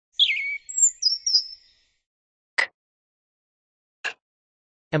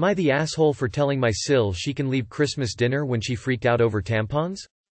Am I the asshole for telling my SIL she can leave Christmas dinner when she freaked out over tampons?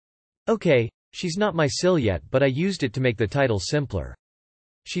 Okay, she's not my SIL yet, but I used it to make the title simpler.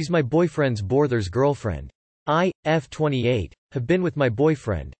 She's my boyfriend's brother's girlfriend. I, F28, have been with my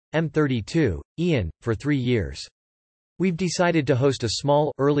boyfriend, M32, Ian, for 3 years. We've decided to host a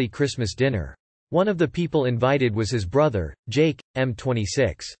small, early Christmas dinner. One of the people invited was his brother, Jake,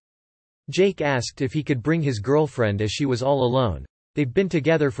 M26. Jake asked if he could bring his girlfriend as she was all alone. They've been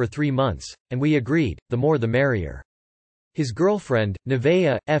together for 3 months, and we agreed, the more the merrier. His girlfriend,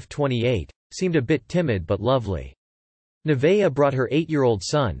 Nevaeh, F28, seemed a bit timid but lovely. Nevaeh brought her 8-year-old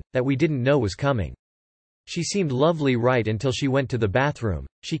son, that we didn't know was coming. She seemed lovely right until she went to the bathroom.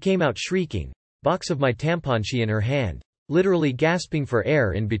 She came out shrieking, box of my tampon she in her hand, literally gasping for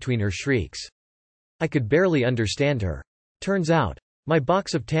air in between her shrieks. I could barely understand her. Turns out, my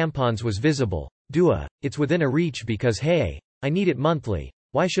box of tampons was visible. Dua, it's within a reach because hey, I need it monthly,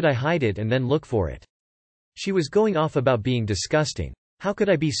 why should I hide it and then look for it? She was going off about being disgusting. How could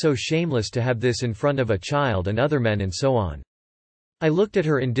I be so shameless to have this in front of a child and other men and so on? I looked at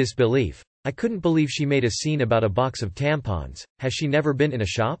her in disbelief. I couldn't believe she made a scene about a box of tampons. Has she never been in a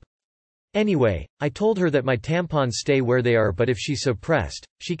shop? Anyway, I told her that my tampons stay where they are, but if she's so pressed,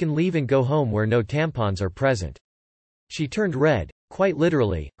 she can leave and go home where no tampons are present. She turned red, quite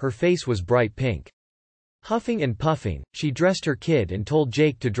literally, her face was bright pink. Huffing and puffing, she dressed her kid and told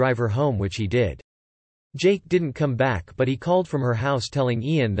Jake to drive her home, which he did. Jake didn't come back, but he called from her house telling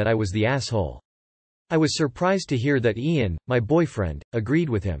Ian that I was the asshole. I was surprised to hear that Ian, my boyfriend, agreed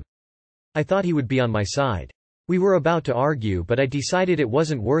with him. I thought he would be on my side. We were about to argue, but I decided it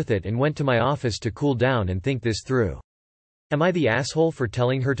wasn't worth it and went to my office to cool down and think this through. Am I the asshole for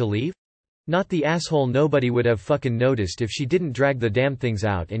telling her to leave? Not the asshole. Nobody would have fucking noticed if she didn't drag the damn things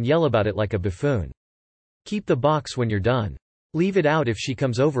out and yell about it like a buffoon. Keep the box when you're done. Leave it out if she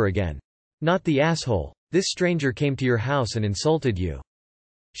comes over again. Not the asshole. This stranger came to your house and insulted you.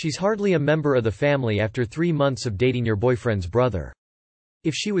 She's hardly a member of the family after 3 months of dating your boyfriend's brother.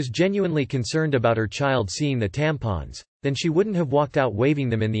 If she was genuinely concerned about her child seeing the tampons, then she wouldn't have walked out waving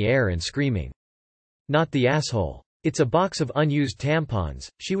them in the air and screaming. Not the asshole. It's a box of unused tampons.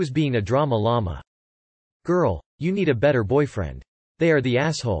 She was being a drama llama. Girl, you need a better boyfriend. They are the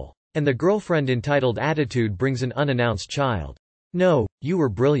asshole. And the girlfriend entitled attitude brings an unannounced child. No, you were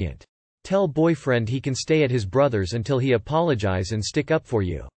brilliant. Tell boyfriend he can stay at his brother's until he apologize and stick up for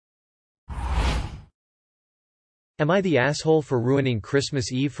you. Am I the asshole for ruining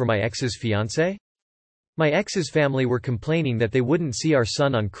Christmas Eve for my ex's fiancé? My ex's family were complaining that they wouldn't see our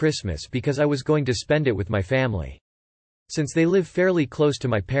son on Christmas because I was going to spend it with my family. Since they live fairly close to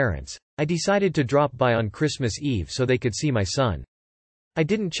my parents, I decided to drop by on Christmas Eve so they could see my son. I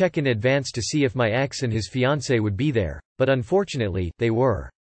didn't check in advance to see if my ex and his fiancé would be there, but unfortunately, they were.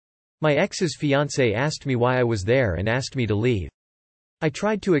 My ex's fiancé asked me why I was there and asked me to leave. I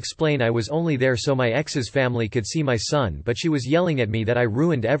tried to explain I was only there so my ex's family could see my son, but she was yelling at me that I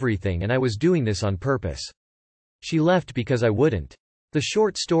ruined everything and I was doing this on purpose. She left because I wouldn't. The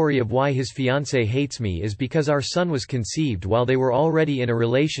short story of why his fiancé hates me is because our son was conceived while they were already in a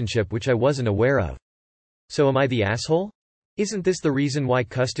relationship which I wasn't aware of. So am I the asshole? Isn't this the reason why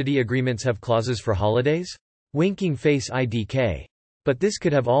custody agreements have clauses for holidays? Winking face IDK. But this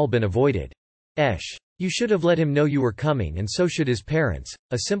could have all been avoided. You should have let him know you were coming, and so should his parents.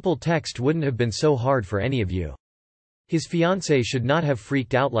 A simple text wouldn't have been so hard for any of you. His fiancé should not have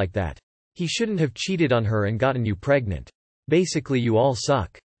freaked out like that. He shouldn't have cheated on her and gotten you pregnant. Basically you all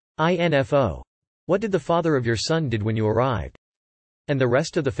suck. INFO. What did the father of your son did when you arrived? And the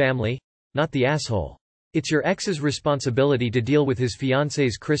rest of the family? Not the asshole. It's your ex's responsibility to deal with his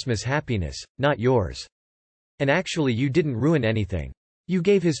fiancé's Christmas happiness, not yours. And actually you didn't ruin anything. You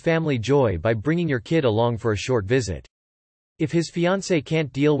gave his family joy by bringing your kid along for a short visit. If his fiancé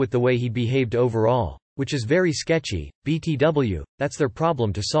can't deal with the way he behaved overall, which is very sketchy, BTW, that's their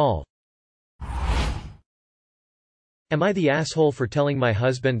problem to solve. Am I the asshole for telling my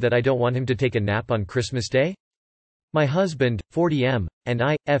husband that I don't want him to take a nap on Christmas Day? My husband, 40M, and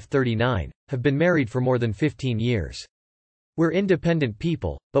I, F39, have been married for more than 15 years. We're independent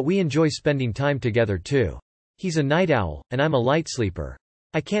people, but we enjoy spending time together too. He's a night owl, and I'm a light sleeper.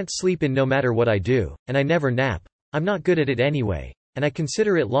 I can't sleep in no matter what I do, and I never nap. I'm not good at it anyway, and I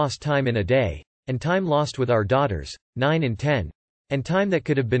consider it lost time in a day, and time lost with our daughters, 9 and 10, and time that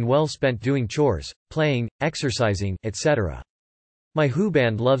could have been well spent doing chores, playing, exercising, etc. My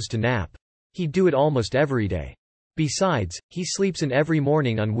husband loves to nap. He'd do it almost every day. Besides, he sleeps in every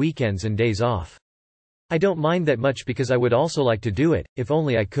morning on weekends and days off. I don't mind that much because I would also like to do it, if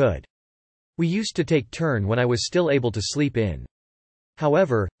only I could. We used to take turn when I was still able to sleep in.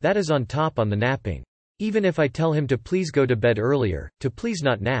 However, that is on top on the napping. Even if I tell him to please go to bed earlier, to please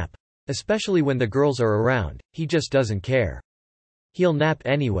not nap, especially when the girls are around, he just doesn't care. He'll nap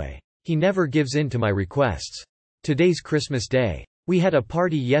anyway. He never gives in to my requests. Today's Christmas Day. We had a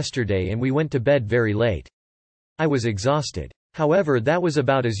party yesterday and we went to bed very late. I was exhausted. However, that was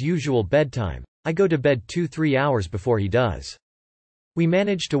about as usual bedtime. I go to bed 2-3 hours before he does. We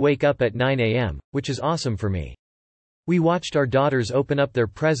managed to wake up at 9 a.m., which is awesome for me. We watched our daughters open up their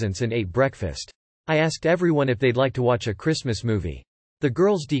presents and ate breakfast. I asked everyone if they'd like to watch a Christmas movie. The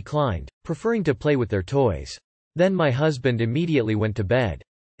girls declined, preferring to play with their toys. Then my husband immediately went to bed.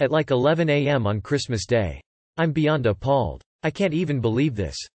 At like 11 a.m. on Christmas Day. I'm beyond appalled. I can't even believe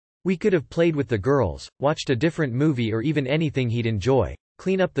this. We could have played with the girls, watched a different movie or even anything he'd enjoy,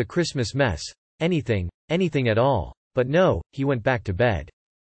 clean up the Christmas mess, anything at all. But no, he went back to bed.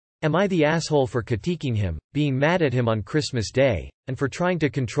 Am I the asshole for critiquing him, being mad at him on Christmas Day, and for trying to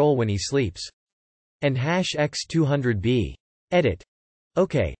control when he sleeps? And #X200B. Edit.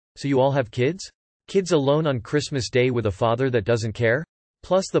 Okay, so you all have kids? Kids alone on Christmas Day with a father that doesn't care?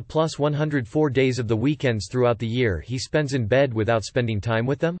 Plus the 104 days of the weekends throughout the year he spends in bed without spending time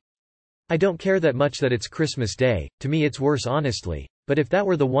with them? I don't care that much that it's Christmas Day, to me it's worse honestly, but if that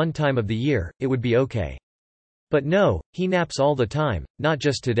were the one time of the year, it would be okay. But no, he naps all the time, not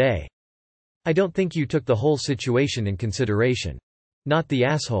just today. I don't think you took the whole situation in consideration. Not the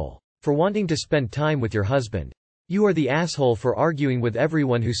asshole. For wanting to spend time with your husband. You are the asshole for arguing with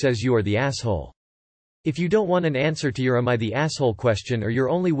everyone who says you are the asshole. If you don't want an answer to your am I the asshole question or you're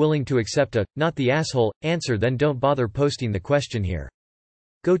only willing to accept a, not the asshole, answer, then don't bother posting the question here.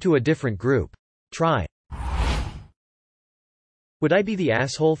 Go to a different group. Try. Would I be the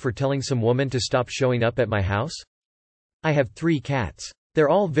asshole for telling some woman to stop showing up at my house? I have 3 cats. They're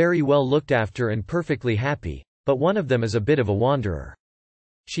all very well looked after and perfectly happy, but one of them is a bit of a wanderer.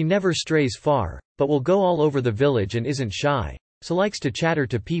 She never strays far, but will go all over the village and isn't shy, so likes to chatter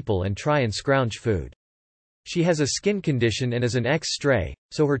to people and try and scrounge food. She has a skin condition and is an ex-stray,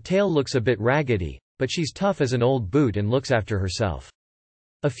 so her tail looks a bit raggedy, but she's tough as an old boot and looks after herself.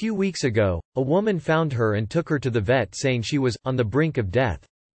 A few weeks ago, a woman found her and took her to the vet saying she was on the brink of death.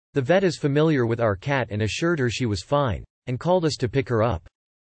 The vet is familiar with our cat and assured her she was fine, and called us to pick her up.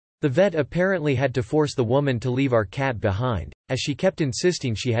 The vet apparently had to force the woman to leave our cat behind, as she kept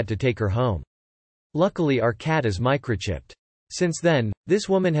insisting she had to take her home. Luckily our cat is microchipped. Since then, this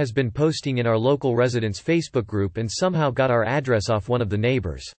woman has been posting in our local residents' Facebook group and somehow got our address off one of the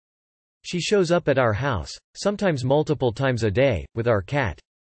neighbors. She shows up at our house, sometimes multiple times a day, with our cat.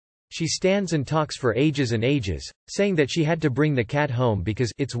 She stands and talks for ages and ages, saying that she had to bring the cat home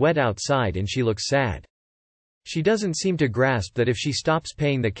because it's wet outside and she looks sad. She doesn't seem to grasp that if she stops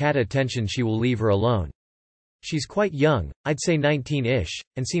paying the cat attention she will leave her alone. She's quite young, I'd say 19-ish,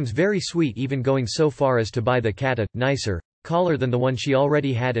 and seems very sweet, even going so far as to buy the cat a nicer collar than the one she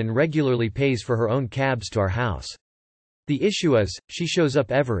already had and regularly pays for her own cabs to our house. The issue is, she shows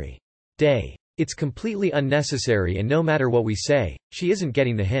up every day. It's completely unnecessary and no matter what we say, she isn't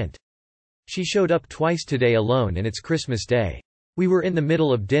getting the hint. She showed up twice today alone and it's Christmas Day. We were in the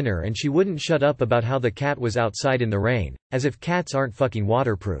middle of dinner and she wouldn't shut up about how the cat was outside in the rain, as if cats aren't fucking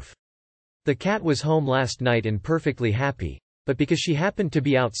waterproof. The cat was home last night and perfectly happy, but because she happened to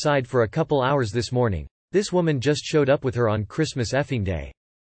be outside for a couple hours this morning, this woman just showed up with her on Christmas effing Day.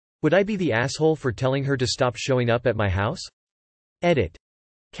 Would I be the asshole for telling her to stop showing up at my house? Edit.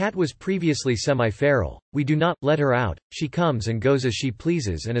 Cat was previously semi-feral. We do not let her out, she comes and goes as she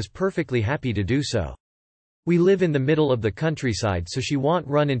pleases and is perfectly happy to do so. We live in the middle of the countryside so she won't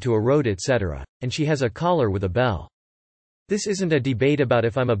run into a road etc., and she has a collar with a bell. This isn't a debate about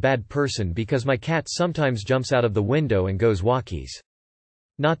if I'm a bad person because my cat sometimes jumps out of the window and goes walkies.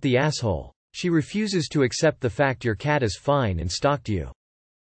 Not the asshole. She refuses to accept the fact your cat is fine and stalked you.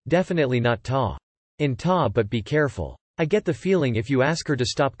 Definitely not ta. In ta, but be careful. I get the feeling if you ask her to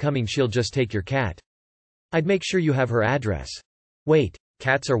stop coming she'll just take your cat. I'd make sure you have her address. Wait,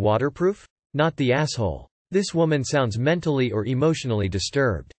 cats are waterproof? Not the asshole. This woman sounds mentally or emotionally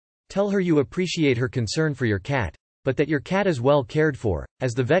disturbed. Tell her you appreciate her concern for your cat, but that your cat is well cared for,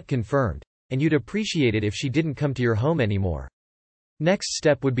 as the vet confirmed, and you'd appreciate it if she didn't come to your home anymore. Next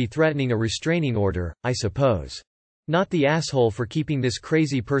step would be threatening a restraining order, I suppose. Not the asshole for keeping this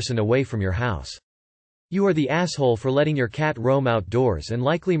crazy person away from your house. You are the asshole for letting your cat roam outdoors and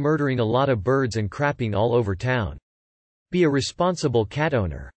likely murdering a lot of birds and crapping all over town. Be a responsible cat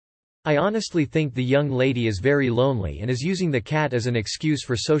owner. I honestly think the young lady is very lonely and is using the cat as an excuse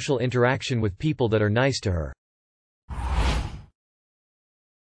for social interaction with people that are nice to her.